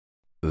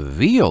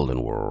The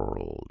Olden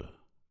World.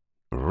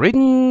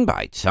 Written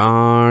by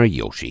Czar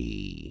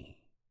Yoshi.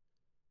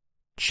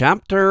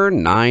 Chapter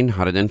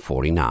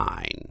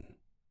 949.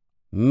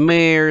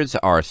 Mares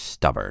are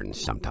stubborn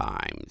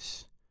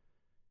sometimes.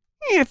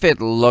 "If it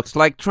looks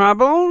like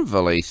trouble,"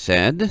 Valet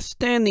said,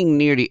 standing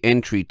near the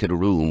entry to the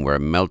room where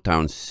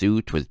Meltdown's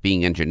suit was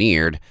being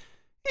engineered,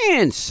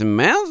 "and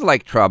smells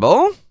like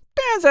trouble,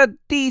 there's a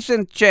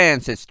decent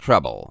chance it's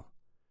trouble."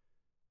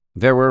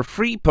 There were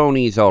 3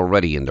 ponies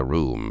already in the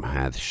room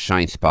as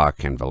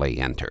Shinespark and Valet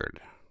entered.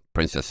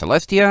 Princess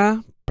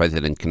Celestia,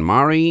 President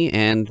Kinmari,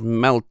 and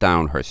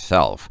Meltdown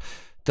herself,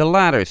 the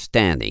latter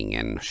standing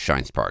in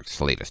Shinespark's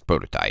latest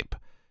prototype.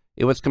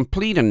 It was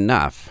complete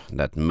enough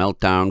that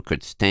Meltdown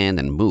could stand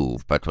and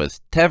move, but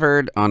was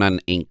tethered on an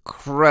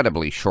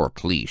incredibly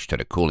short leash to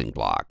the cooling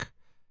block.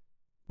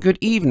 "Good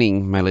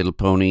evening, my little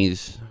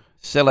ponies."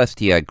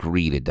 Celestia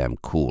greeted them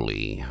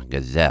coolly,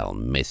 gazelle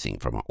missing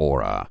from her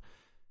aura.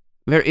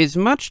 "There is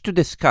much to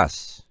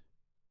discuss."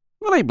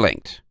 Valet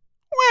blinked.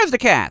 "Where's the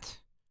cat?"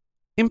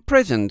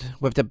 "Imprisoned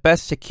with the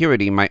best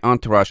security my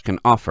entourage can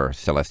offer,"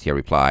 Celestia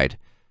replied.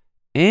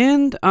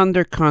 "And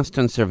under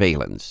constant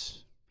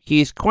surveillance. He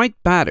is quite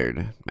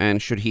battered,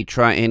 and should he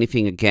try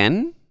anything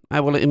again, I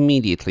will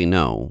immediately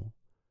know."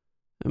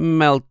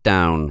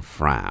 Meltdown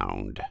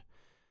frowned.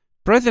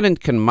 President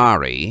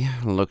Kinmari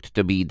looked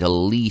to be the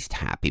least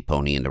happy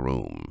pony in the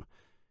room.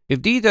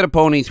 "If these are the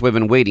ponies we've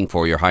been waiting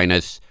for, Your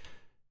Highness,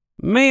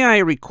 may I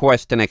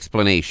request an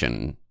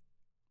explanation?"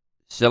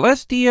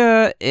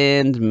 Celestia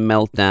and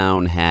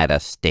Meltdown had a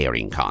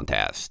staring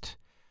contest.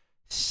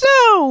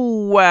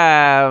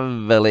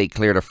 Valet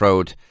cleared her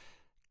throat.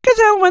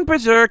 "Gazelle went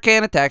berserk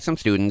and attacked some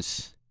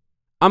students."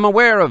 "I'm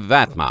aware of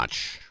that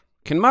much."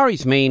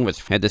 Kinmari's mane was.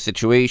 Had the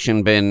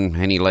situation been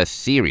any less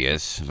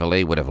serious,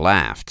 Valet would have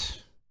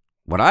laughed.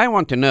 "What I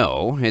want to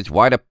know is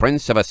why the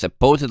prince of a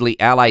supposedly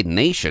allied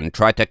nation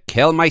tried to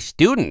kill my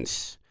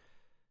students."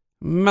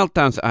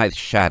 Meltdown's eyes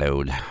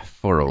shadowed,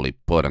 thoroughly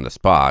put on the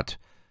spot.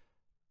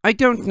 "I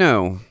don't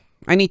know.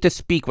 I need to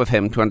speak with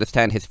him to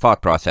understand his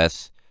thought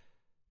process."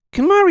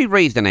 Kinmari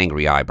raised an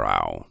angry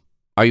eyebrow.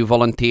 "Are you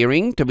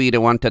volunteering to be the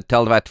one to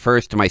tell that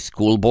first to my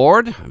school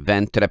board,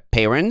 then to the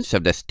parents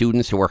of the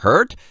students who were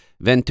hurt,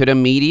 then to the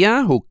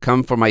media who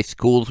come for my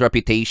school's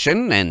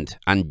reputation, and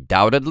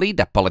undoubtedly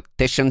the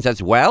politicians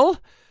as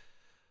well?"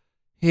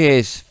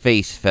 His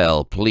face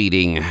fell,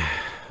 pleading,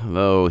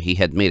 though he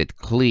had made it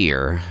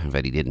clear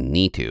that he didn't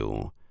need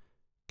to.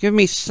 "Give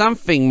me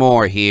something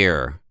more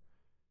here."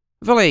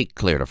 Valet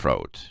cleared her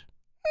throat.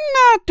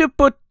 "Not to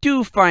put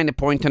too fine a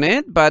point on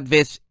it, but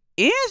this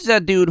is a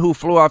dude who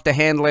flew off the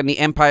handle in the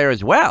Empire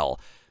as well.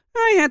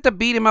 I had to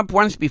beat him up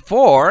once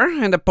before,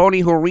 and the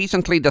pony who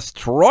recently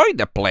destroyed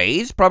the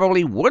place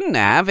probably wouldn't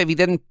have if he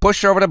didn't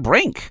push over the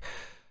brink."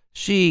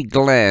 She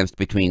glanced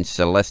between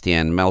Celestia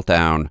and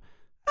Meltdown.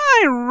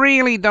 "I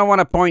really don't want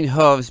to point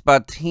hooves,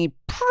 but he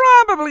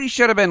probably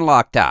should have been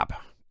locked up.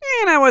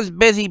 And I was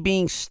busy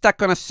being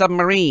stuck on a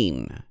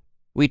submarine."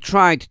 "We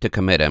tried to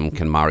commit him,"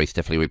 Kinmari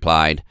stiffly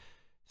replied.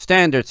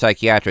 "Standard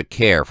psychiatric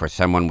care for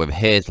someone with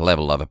his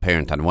level of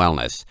apparent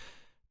unwellness.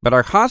 But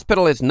our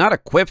hospital is not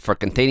equipped for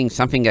containing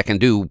something that can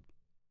do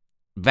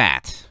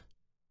that.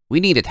 We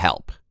needed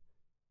help."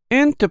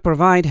 "And to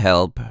provide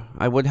help,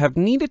 I would have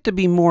needed to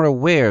be more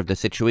aware of the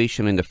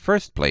situation in the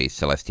first place,"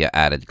 Celestia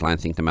added,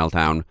 glancing to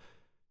Meltdown.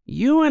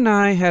 "You and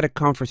I had a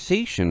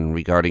conversation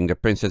regarding the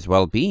prince's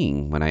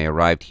well-being when I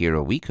arrived here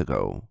a week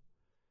ago."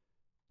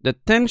 The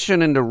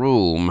tension in the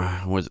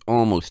room was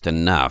almost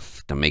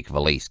enough to make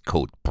Valet's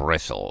coat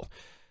bristle.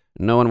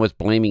 No one was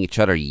blaming each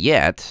other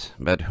yet,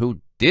 but who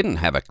didn't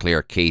have a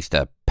clear case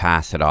to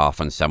pass it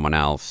off on someone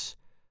else?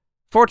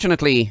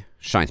 Fortunately,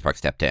 Shinespark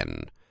stepped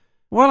in.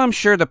 "While I'm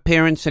sure the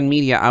parents and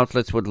media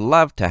outlets would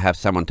love to have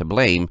someone to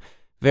blame,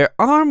 there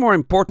are more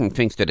important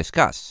things to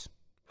discuss.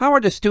 How are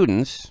the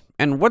students,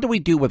 and what do we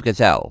do with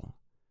Gazelle?"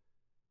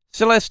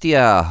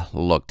 Celestia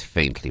looked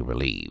faintly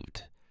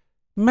relieved.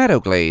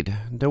 "Meadowglade,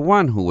 the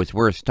one who was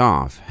worst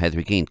off, has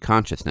regained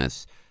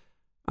consciousness.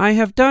 I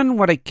have done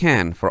what I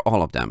can for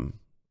all of them.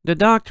 The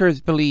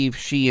doctors believe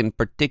she in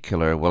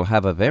particular will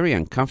have a very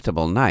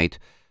uncomfortable night,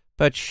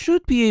 but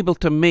should be able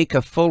to make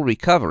a full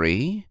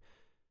recovery,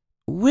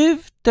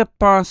 with the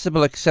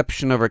possible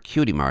exception of her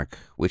cutie mark,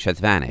 which has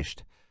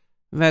vanished.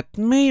 That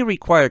may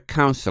require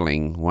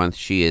counseling once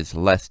she is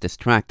less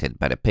distracted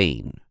by the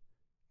pain."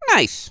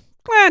 "Nice.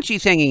 Glad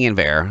she's hanging in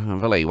there."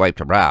 Valet wiped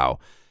her brow.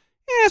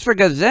 "As for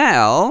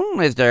Gazelle,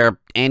 is there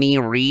any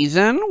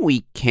reason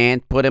we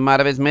can't put him out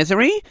of his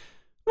misery?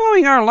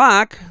 Knowing our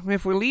luck,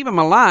 if we leave him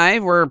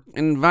alive, we're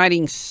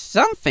inviting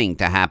something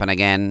to happen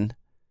again."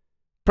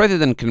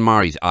 President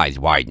Kinmari's eyes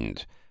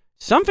widened.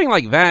 "Something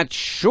like that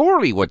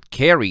surely would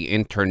carry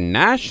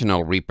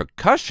international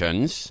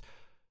repercussions."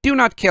 "Do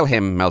not kill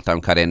him,"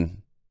 Meltdown cut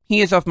in.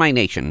 "He is of my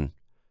nation."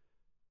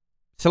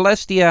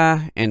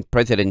 Celestia and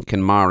President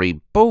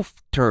Kinmari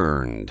both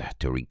turned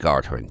to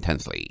regard her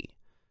intensely.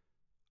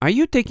 "Are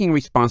you taking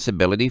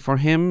responsibility for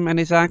him and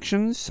his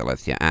actions?"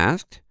 Celestia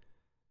asked.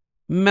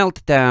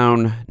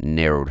 Meltdown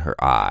narrowed her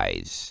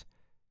eyes.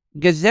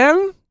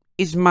 Gazelle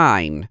is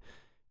mine.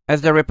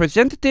 As the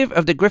representative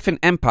of the Griffin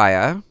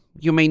Empire,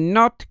 you may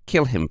not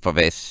kill him for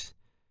this.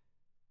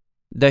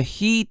 The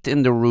heat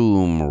in the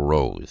room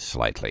rose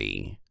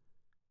slightly.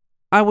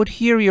 I would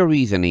hear your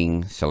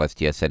reasoning,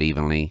 Celestia said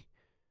evenly.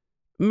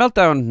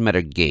 Meltdown met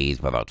her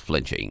gaze without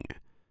flinching.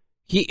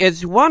 He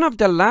is one of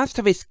the last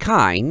of his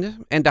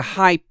kind and a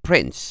high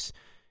prince.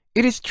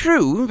 It is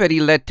true that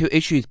he led to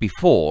issues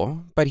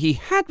before, but he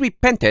had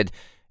repented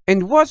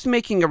and was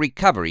making a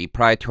recovery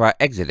prior to our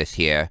exodus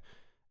here.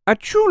 A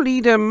true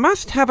leader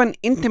must have an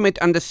intimate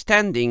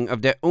understanding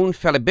of their own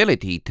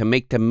fallibility to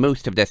make the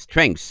most of their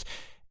strengths,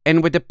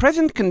 and with the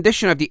present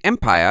condition of the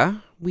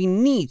Empire, we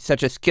need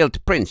such a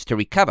skilled prince to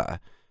recover.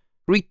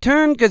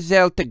 Return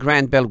Gazelle to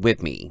Grandbell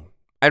with me.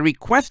 I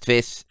request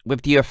this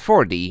with the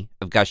authority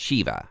of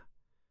Gashiva.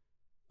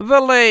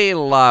 Valet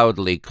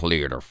loudly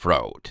cleared her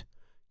throat.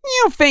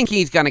 You think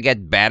he's gonna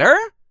get better?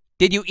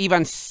 Did you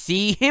even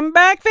see him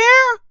back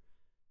there?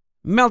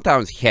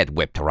 Meltdown's head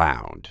whipped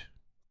around.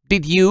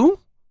 Did you?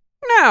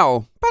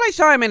 No, but I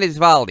saw him in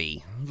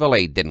Isvaldi.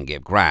 Valet didn't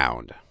give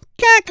ground.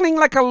 Cackling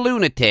like a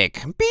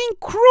lunatic, being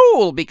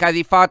cruel because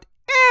he thought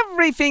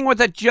everything was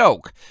a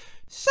joke.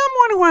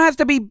 Someone who has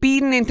to be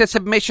beaten into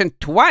submission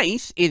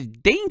twice is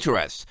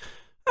dangerous.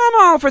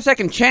 I'm all for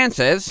second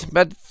chances,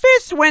 but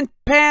this went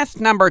past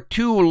number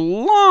 2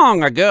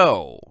 long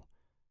ago.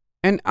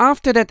 And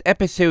after that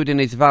episode in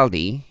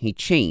Isvaldi, he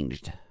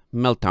changed.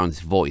 Meltdown's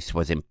voice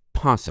was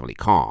impossibly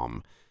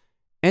calm.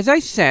 As I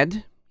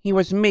said, he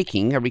was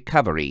making a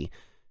recovery.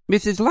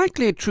 This is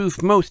likely a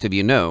truth most of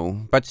you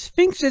know, but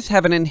sphinxes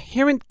have an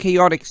inherent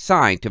chaotic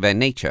side to their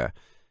nature.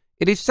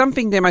 It is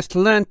something they must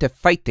learn to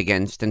fight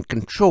against and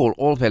control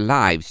all their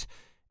lives,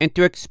 and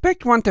to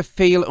expect one to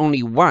fail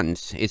only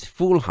once is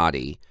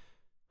foolhardy.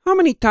 How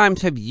many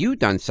times have you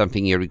done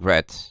something you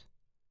regret?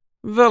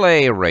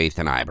 Valet raised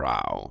an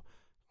eyebrow.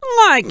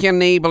 Like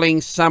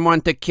enabling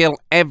someone to kill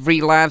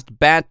every last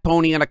bad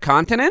pony on a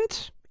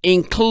continent?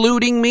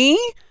 Including me?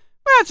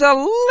 That's a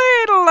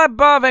little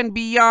above and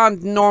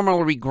beyond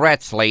normal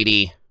regrets,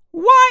 lady.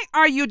 Why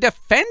are you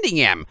defending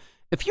him?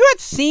 If you had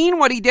seen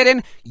what he did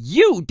in...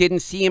 You didn't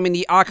see him in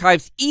the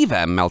archives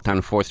either,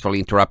 Meltdown forcefully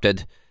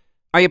interrupted.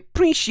 I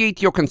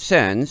appreciate your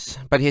concerns,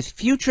 but his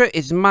future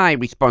is my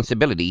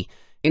responsibility,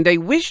 and I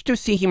wish to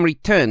see him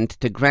returned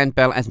to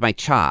Grandbell as my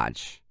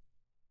charge.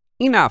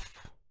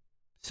 Enough.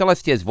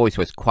 Celestia's voice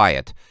was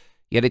quiet,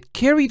 yet it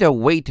carried a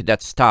weight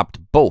that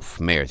stopped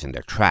both mares in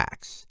their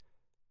tracks.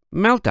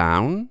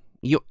 Meltdown,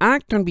 you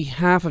act on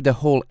behalf of the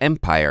whole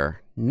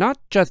Empire, not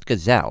just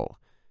Gazelle.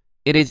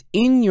 It is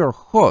in your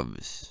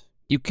hooves.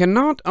 You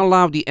cannot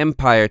allow the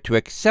Empire to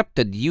accept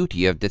the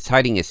duty of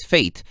deciding his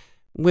fate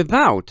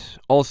without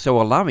also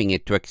allowing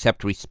it to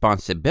accept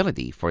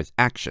responsibility for its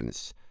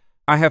actions.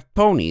 I have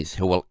ponies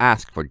who will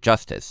ask for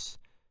justice.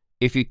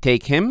 If you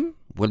take him,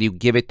 will you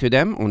give it to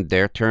them on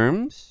their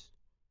terms?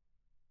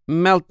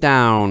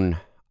 Meltdown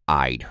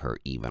eyed her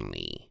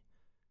evenly.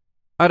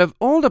 Out of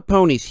all the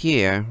ponies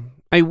here,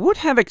 I would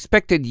have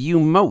expected you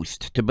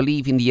most to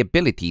believe in the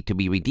ability to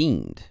be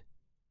redeemed.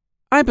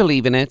 I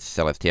believe in it,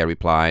 Celestia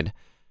replied.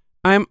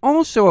 I am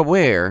also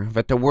aware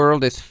that the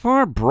world is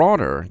far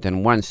broader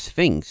than one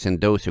sphinx and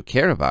those who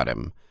care about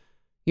him.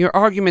 Your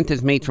argument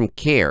is made from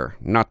care,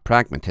 not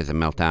pragmatism,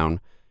 Meltdown.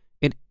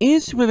 It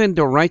is within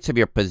the rights of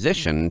your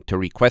position to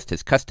request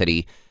his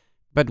custody,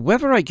 but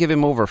whether I give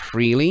him over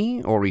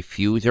freely or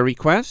refuse your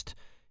request,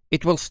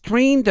 it will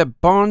strain the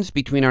bonds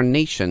between our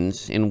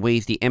nations in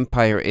ways the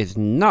Empire is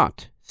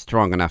not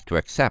strong enough to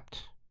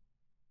accept.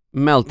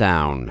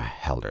 Meltdown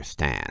held her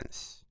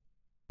stance.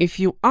 If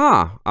you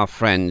are our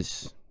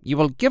friends, you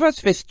will give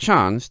us this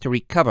chance to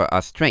recover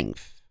our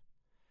strength.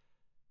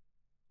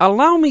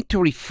 Allow me to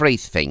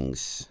rephrase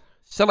things.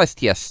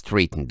 Celestia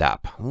straightened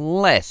up,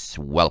 less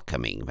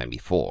welcoming than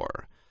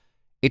before.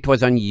 It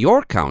was on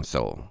your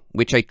council,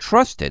 which I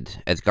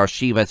trusted as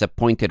Garshiva's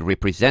appointed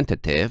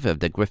representative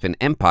of the Griffin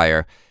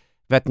Empire,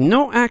 that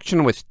no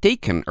action was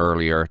taken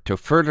earlier to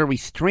further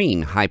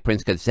restrain High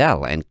Prince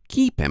Gazelle and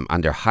keep him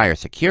under higher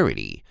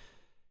security.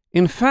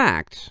 In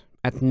fact,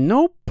 at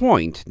no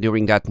point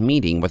during that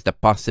meeting was the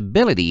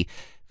possibility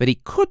that he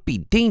could be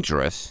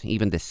dangerous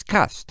even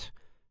discussed.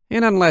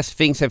 And unless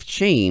things have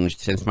changed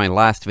since my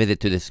last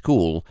visit to the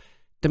school,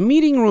 the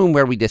meeting room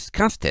where we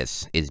discussed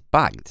this is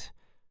bugged.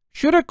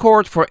 Should a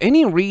court for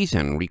any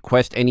reason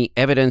request any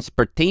evidence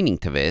pertaining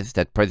to this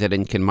that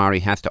President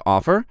Kinmari has to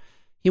offer,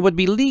 he would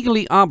be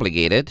legally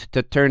obligated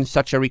to turn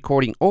such a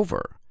recording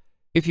over.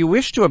 If you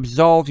wish to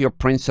absolve your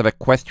Prince of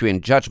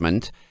Equestrian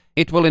judgment,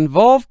 it will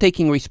involve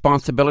taking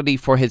responsibility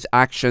for his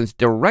actions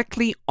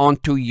directly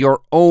onto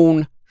your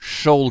own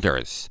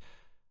shoulders.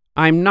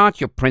 I'm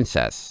not your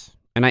princess,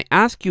 and I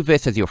ask you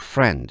this as your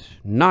friend,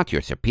 not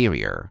your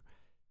superior.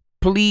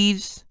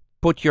 Please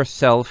put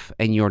yourself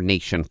and your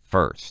nation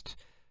first.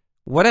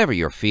 Whatever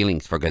your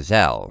feelings for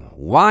Gazelle,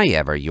 why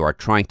ever you are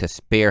trying to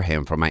spare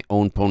him from my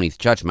own pony's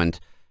judgment,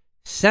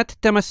 set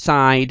them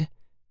aside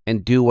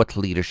and do what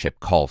leadership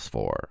calls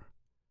for.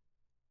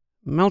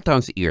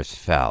 Meltdown's ears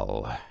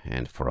fell,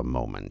 and for a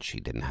moment she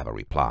didn't have a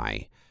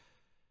reply.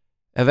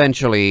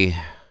 Eventually,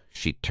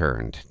 she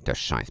turned to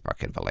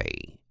Scheinsbach and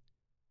Valet.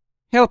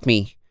 "Help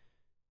me.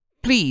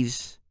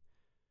 Please."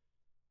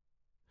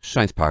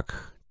 Scheinsbach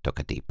took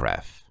a deep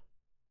breath.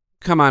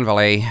 "Come on,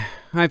 Valet.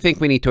 I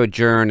think we need to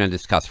adjourn and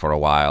discuss for a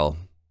while."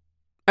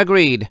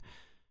 "Agreed."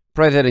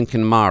 President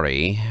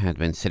Kinmari had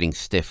been sitting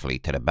stiffly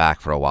to the back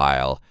for a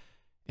while,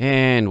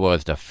 and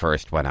was the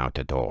first one out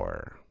the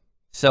door.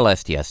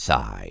 Celestia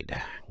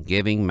sighed,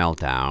 giving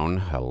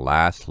Meltdown a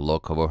last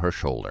look over her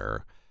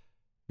shoulder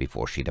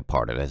before she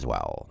departed as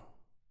well.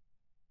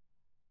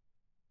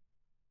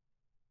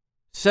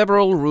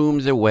 Several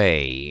rooms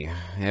away,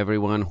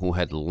 everyone who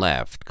had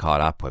left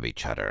caught up with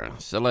each other,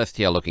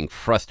 Celestia looking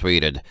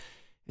frustrated,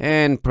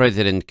 and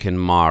President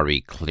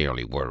Kinmari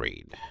clearly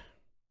worried.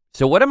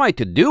 "So what am I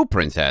to do,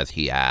 Princess?"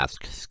 he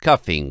asked,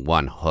 scuffing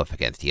one hoof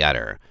against the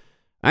other.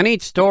 "I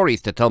need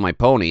stories to tell my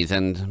ponies,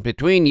 and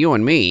between you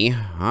and me,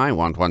 I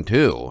want one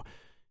too.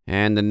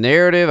 And the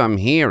narrative I'm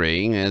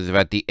hearing is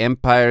that the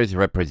Empire's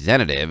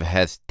representative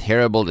has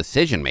terrible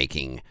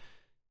decision-making.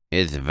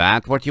 Is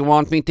that what you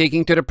want me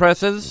taking to the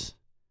presses?"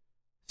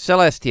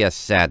 Celestia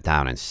sat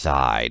down and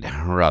sighed,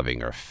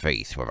 rubbing her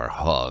face with her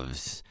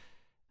hooves.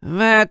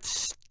 "That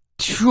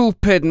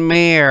stupid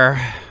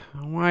mare.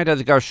 Why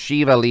does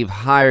Garshiva leave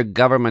higher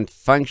government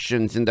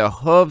functions in the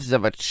hooves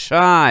of a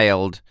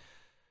child?"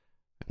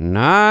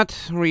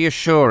 "Not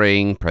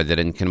reassuring,"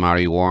 President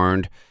Kinmari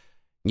warned.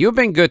 "You've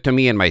been good to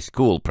me in my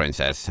school,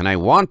 Princess, and I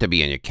want to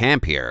be in your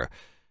camp here.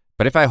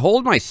 But if I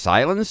hold my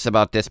silence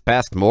about this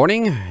past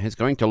morning, it's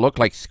going to look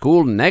like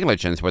school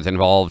negligence was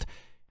involved,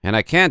 and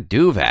I can't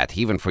do that,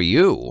 even for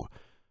you.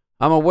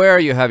 I'm aware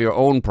you have your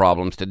own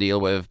problems to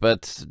deal with,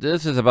 but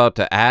this is about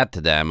to add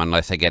to them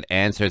unless I get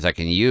answers I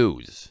can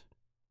use."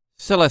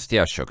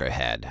 Celestia shook her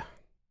head.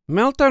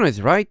 "Meltdown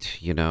is right,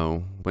 you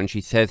know, when she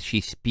says she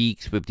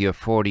speaks with the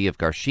authority of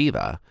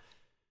Garshiva.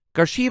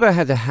 Garshiva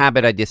has a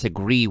habit I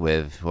disagree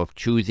with, of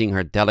choosing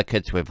her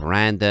delegates with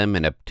random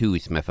and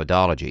obtuse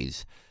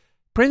methodologies.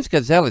 Prince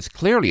Gazelle is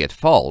clearly at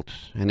fault,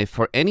 and if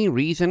for any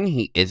reason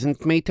he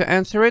isn't made to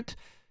answer it,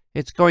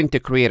 it's going to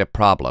create a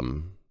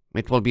problem.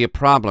 It will be a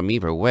problem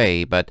either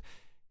way, but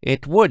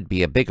it would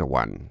be a bigger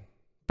one.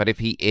 But if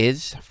he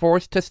is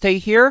forced to stay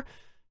here,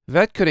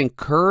 that could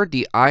incur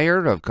the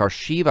ire of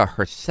Garshiva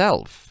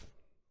herself,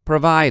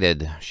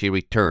 provided she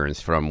returns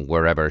from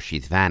wherever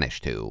she's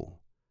vanished to."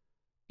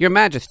 "Your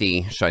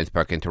Majesty,"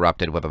 Scheinsbach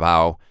interrupted with a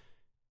bow,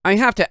 "I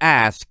have to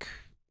ask,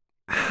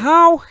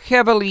 how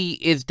heavily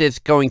is this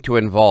going to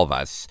involve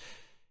us?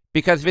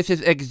 Because this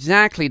is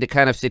exactly the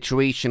kind of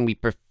situation we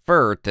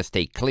prefer to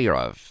stay clear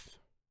of."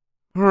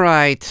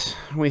 "Right,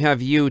 we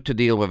have you to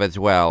deal with as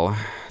well."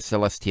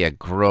 Celestia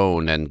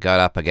groaned and got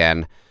up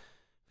again.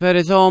 "That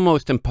is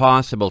almost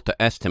impossible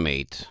to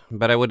estimate,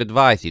 but I would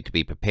advise you to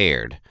be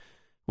prepared.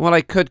 While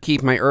I could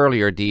keep my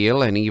earlier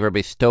deal and either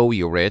bestow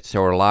you writs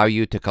or allow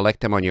you to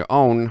collect them on your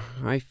own,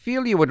 I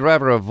feel you would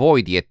rather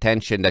avoid the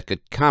attention that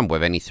could come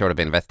with any sort of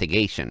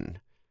investigation."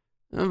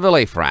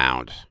 Valet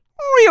frowned.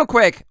 "Real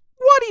quick,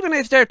 what even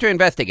is there to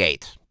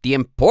investigate? The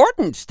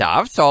important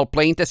stuff's all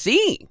plain to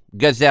see.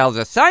 Gazelle's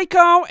a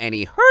psycho, and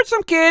he hurt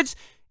some kids,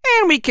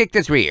 and we kicked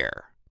his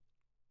rear."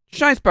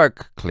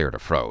 Scheinsbach cleared her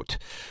throat.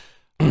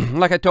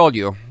 "Like I told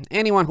you,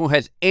 anyone who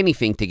has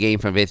anything to gain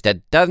from this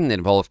that doesn't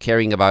involve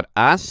caring about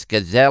us,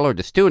 Gazelle, or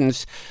the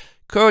students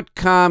could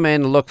come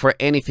and look for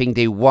anything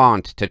they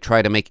want to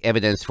try to make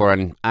evidence for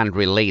an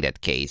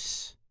unrelated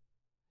case."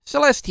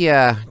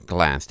 Celestia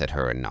glanced at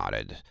her and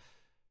nodded.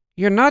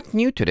 "You're not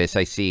new to this,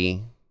 I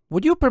see.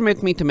 Would you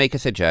permit me to make a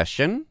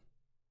suggestion?"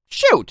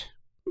 "Shoot!"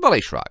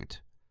 Valet shrugged.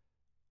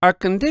 "Are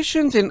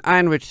conditions in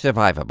Einrich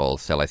survivable?"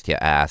 Celestia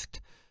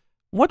asked.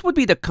 "What would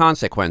be the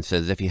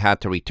consequences if you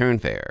had to return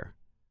there?"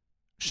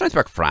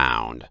 Scheinsbach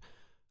frowned.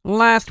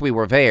 "Last we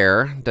were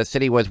there, the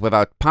city was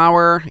without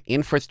power,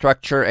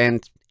 infrastructure,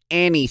 and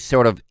any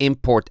sort of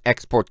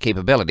import-export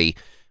capability,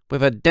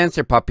 with a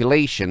denser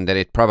population than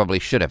it probably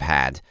should have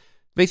had.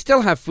 They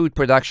still have food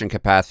production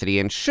capacity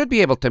and should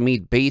be able to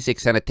meet basic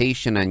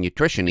sanitation and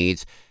nutrition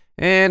needs,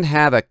 and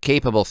have a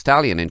capable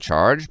stallion in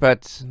charge,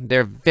 but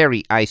they're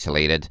very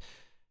isolated.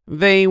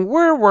 They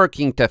were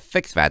working to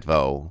fix that,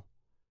 though."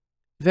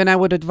 "Then I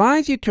would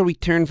advise you to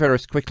return there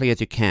as quickly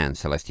as you can,"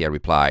 Celestia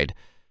replied.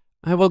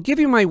 "I will give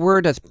you my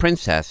word as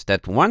princess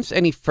that once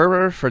any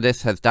furor for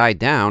this has died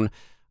down,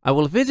 I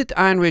will visit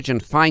Einrich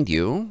and find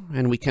you,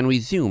 and we can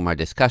resume our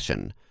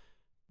discussion.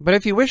 But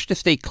if you wish to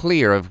stay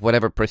clear of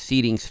whatever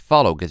proceedings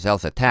follow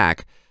Gazelle's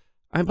attack,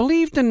 I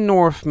believe the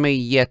north may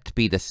yet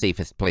be the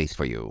safest place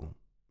for you.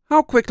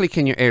 How quickly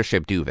can your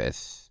airship do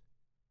this?"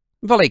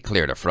 Valet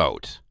cleared her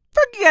throat.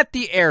 "Forget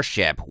the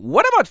airship.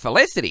 What about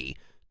Felicity?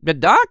 The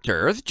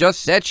doctors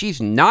just said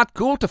she's not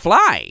cool to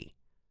fly."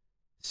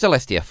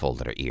 Celestia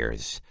folded her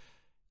ears.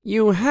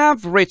 "You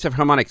have writs of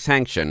harmonic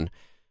sanction.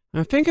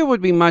 I think it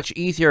would be much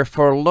easier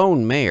for a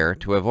lone mare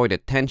to avoid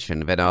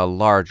attention than a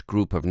large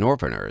group of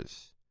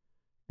northerners."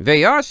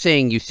 They are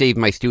saying you saved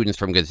my students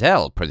from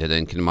Gazelle,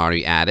 President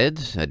Kinmari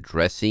added,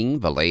 addressing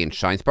Valet and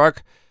Shinespark.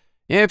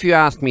 If you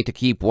ask me to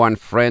keep one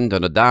friend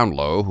on the down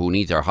low who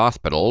needs our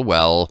hospital,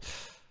 well,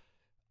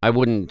 I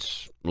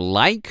wouldn't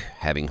like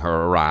having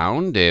her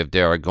around if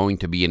there are going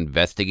to be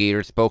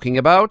investigators poking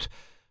about,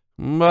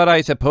 but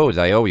I suppose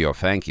I owe you a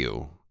thank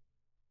you.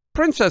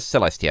 Princess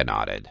Celestia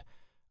nodded.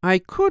 I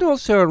could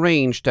also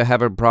arrange to have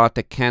her brought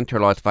to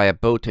Canterlot via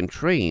boat and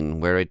train,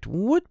 where it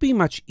would be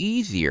much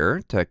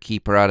easier to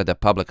keep her out of the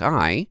public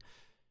eye,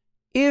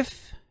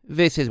 if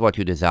this is what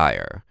you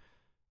desire.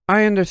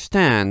 I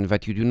understand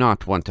that you do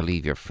not want to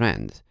leave your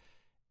friend,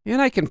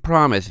 and I can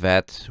promise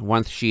that,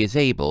 once she is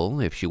able,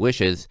 if she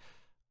wishes,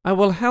 I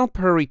will help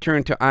her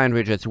return to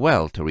Ironridge as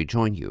well to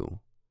rejoin you.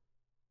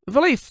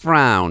 Valet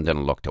frowned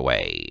and looked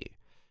away.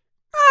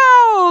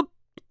 I'll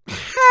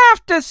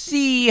have to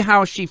see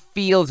how she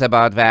feels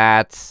about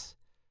that.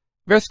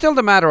 There's still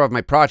the matter of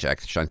my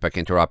project, Shinespark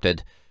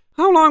interrupted.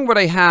 How long would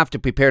I have to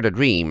prepare the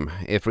dream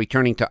if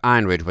returning to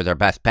Ironridge was our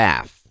best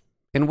path?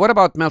 And what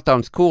about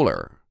Meltdown's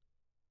cooler?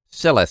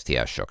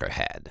 Celestia shook her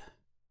head.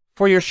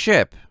 For your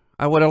ship,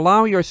 I would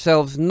allow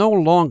yourselves no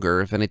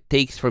longer than it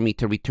takes for me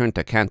to return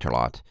to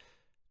Canterlot.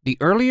 The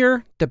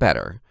earlier, the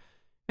better.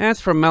 As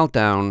for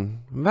Meltdown,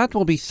 that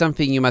will be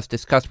something you must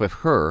discuss with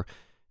her,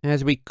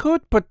 as we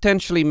could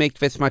potentially make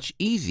this much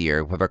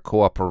easier with our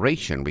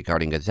cooperation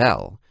regarding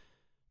Gazelle.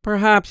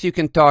 Perhaps you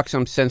can talk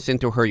some sense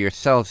into her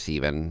yourselves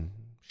even.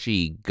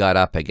 She got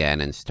up again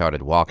and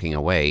started walking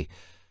away.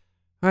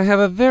 I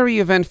have a very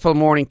eventful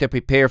morning to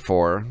prepare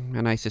for,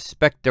 and I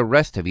suspect the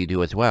rest of you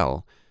do as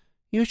well.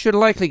 You should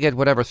likely get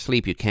whatever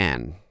sleep you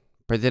can.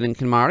 President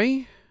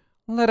Kinmari,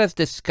 let us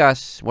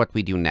discuss what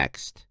we do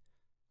next.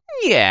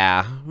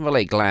 Yeah,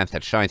 Valet glanced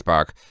at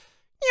Shinespark.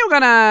 You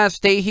gonna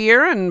stay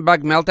here and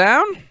bug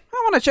Meltdown?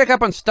 I want to check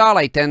up on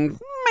Starlight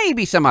and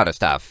maybe some other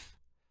stuff.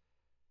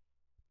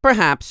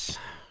 Perhaps,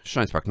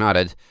 Shinespark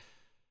nodded.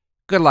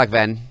 Good luck,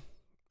 then.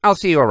 I'll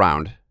see you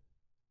around.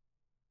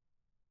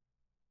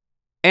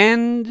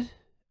 End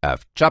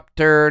of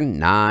chapter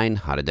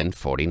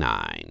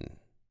 949.